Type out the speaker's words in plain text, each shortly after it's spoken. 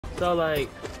So like,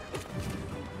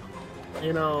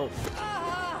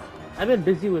 I've been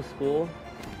busy with school,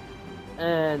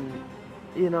 and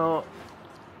you know,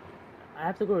 I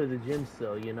have to go to the gym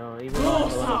still. Even though I have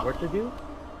a lot of work to do.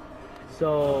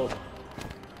 So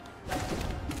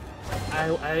I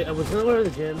was gonna go to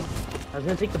the gym. I was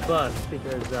gonna take the bus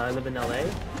because I live in LA,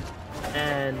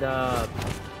 and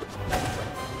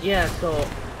yeah, so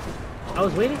I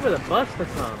was waiting for the bus to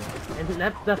come, and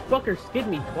that fucker skid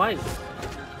me twice.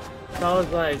 So I was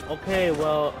like, okay,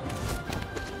 well,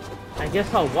 I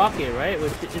guess I'll walk it, right?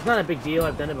 Which is not a big deal.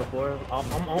 I've done it before.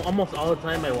 Almost all the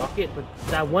time I walk it, but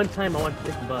that one time I want to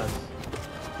take the bus,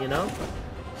 you know?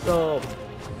 So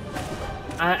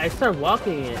I start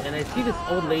walking it, and I see this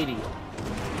old lady.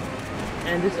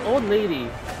 And this old lady,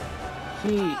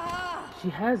 she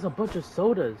has a bunch of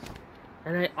sodas,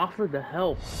 and I offered to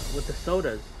help with the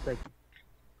sodas. Like,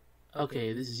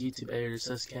 okay, this is YouTube editor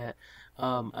Suscat.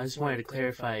 I just wanted to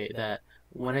clarify that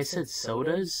when I said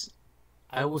sodas,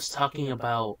 I was talking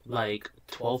about like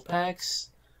 12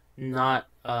 packs, not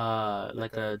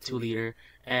like a 2 liter,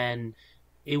 and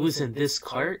it was in this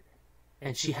cart,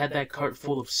 and she had that cart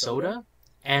full of soda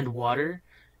and water,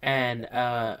 and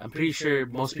I'm pretty sure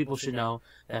most people should know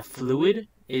that fluid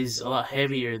is a lot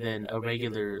heavier than a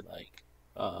regular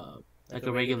like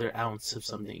a regular ounce of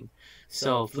something.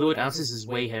 So fluid ounces is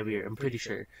way heavier, I'm pretty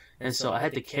sure. And so I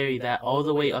had to carry that all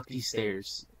the way up these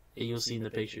stairs, and you'll see in the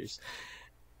pictures.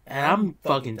 And I'm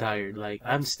fucking tired. Like,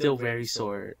 I'm still very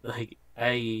sore. Like,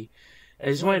 I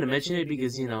just wanted to mention it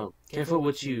because, careful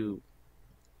what you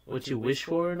wish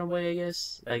for in a way, I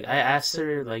guess. Like, I asked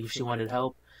her like if she wanted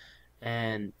help,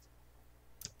 and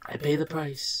I pay the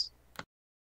price.